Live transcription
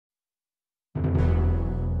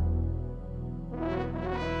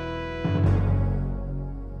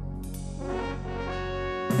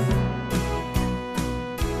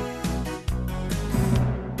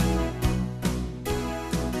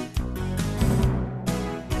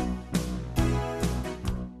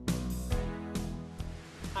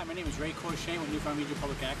is Ray Crochet with Newfound Region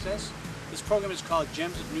Public Access. This program is called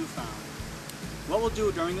Gems of Newfound. What we'll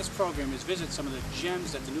do during this program is visit some of the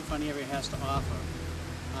gems that the Newfound area has to offer.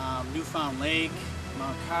 Newfound Lake,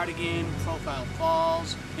 Mount Cardigan, Profile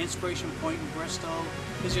Falls, Inspiration Point in Bristol.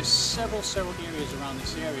 There's just several areas around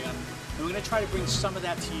this area, and we're going to try to bring some of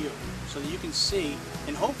that to you so that you can see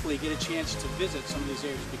and hopefully get a chance to visit some of these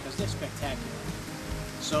areas because they're spectacular.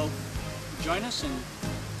 So join us and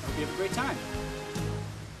I hope you have a great time.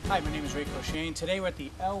 Hi, my name is Ray Crochet, and today we're at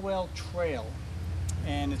the Elwell Trail,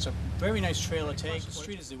 and it's a very nice trail to take. The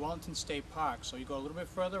street is the Wellington State Park, so you go a little bit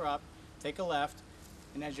further up, take a left,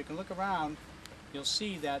 and as you can look around, you'll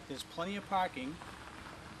see that there's plenty of parking.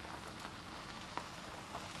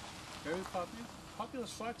 Very popular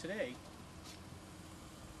spot today.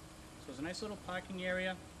 So it's a nice little parking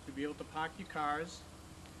area to be able to park your cars.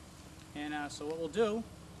 And so what we'll do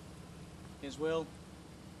is we'll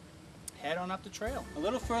head on up the trail. A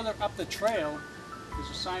little further up the trail, there's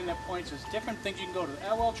a sign that points as different things you can go to. The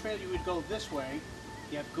Elwell Trail, you would go this way.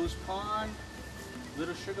 You have Goose Pond,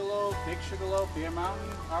 Little Sugarloaf, Big Sugarloaf, Bear Mountain,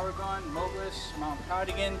 Oregon, Mogris, Mount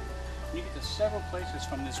Cardigan. You get to several places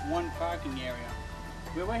from this one parking area.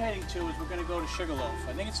 Where we're heading to is we're going to go to Sugarloaf.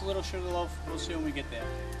 I think it's a Little Sugarloaf. We'll see when we get there.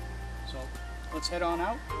 So let's head on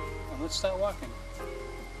out and let's start walking.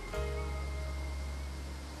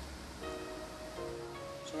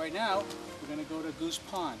 So right now we're going to go to Goose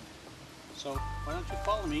Pond. So why don't you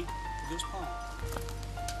follow me to Goose Pond?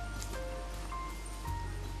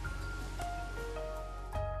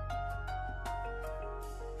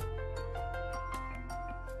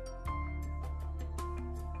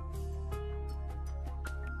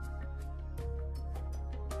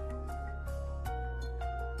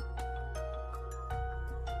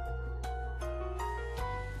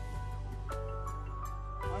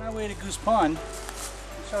 On our way to Goose Pond,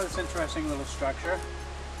 we saw this interesting little structure.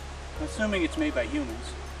 I'm assuming it's made by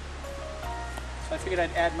humans. So I figured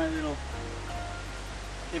I'd add my little,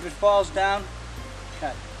 if it falls down,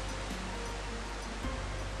 cut.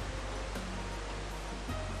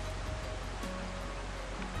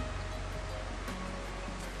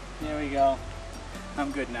 There we go.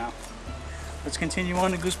 I'm good now. Let's continue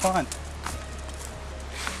on to Goose Pond.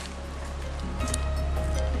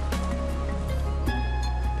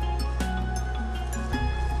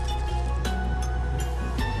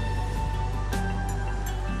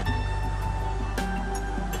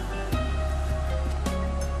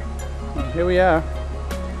 Here we are.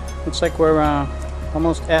 Looks like we're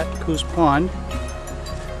almost at Goose Pond.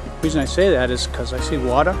 The reason I say that is because I see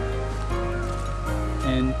water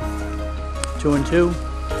and 2 and 2.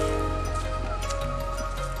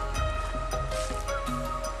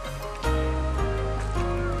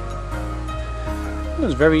 It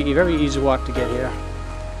was very easy walk to get here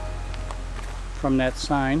from that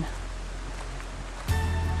sign.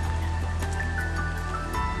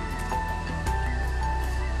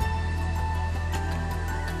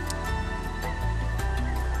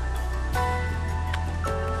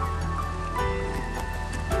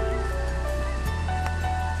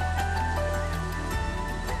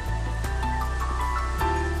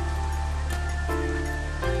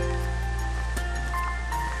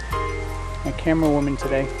 My camera woman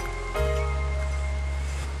today.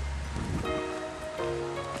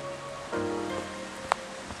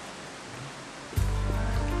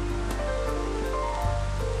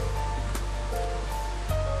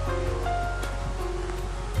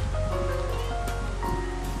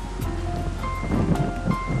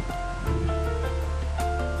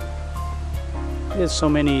 There's so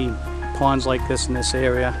many ponds like this in this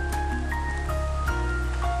area.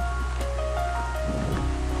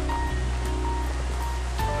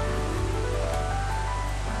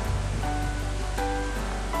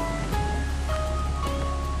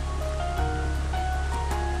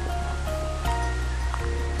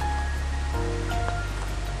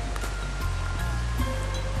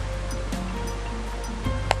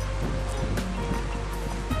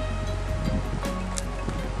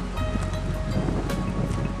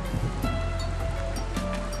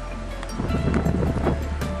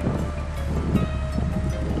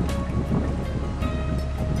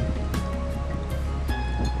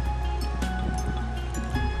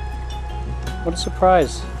 What a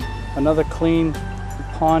surprise. Another clean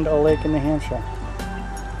pond or lake in New Hampshire.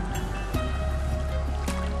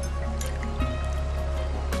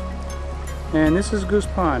 And this is Goose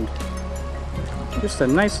Pond. Just a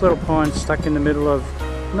nice little pond stuck in the middle of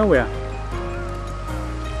nowhere.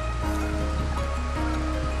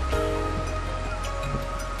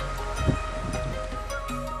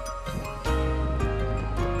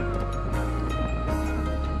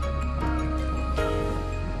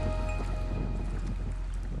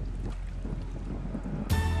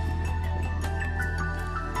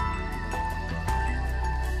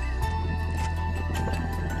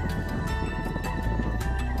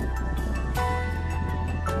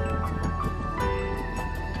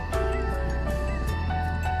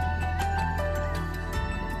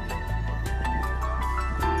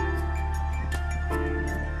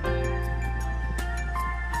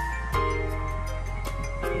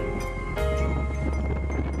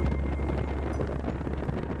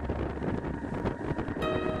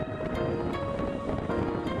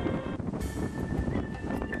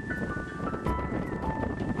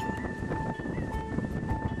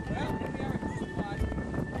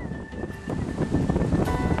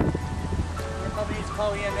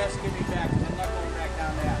 has to give me back, 'cause I'm not going back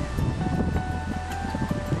down there.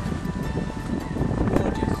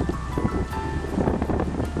 Gorgeous.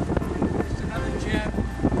 Just another gem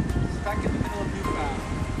stuck in the middle of Newfound.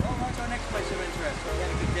 Well, on to our next place of interest. So we had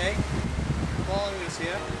a good day following us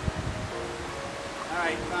here.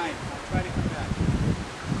 Alright, fine. I'll try to come back.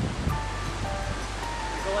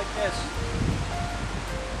 I go like this.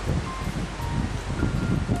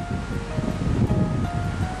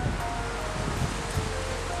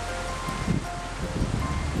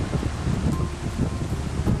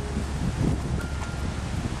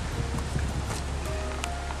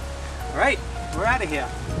 Alright, we're out of here.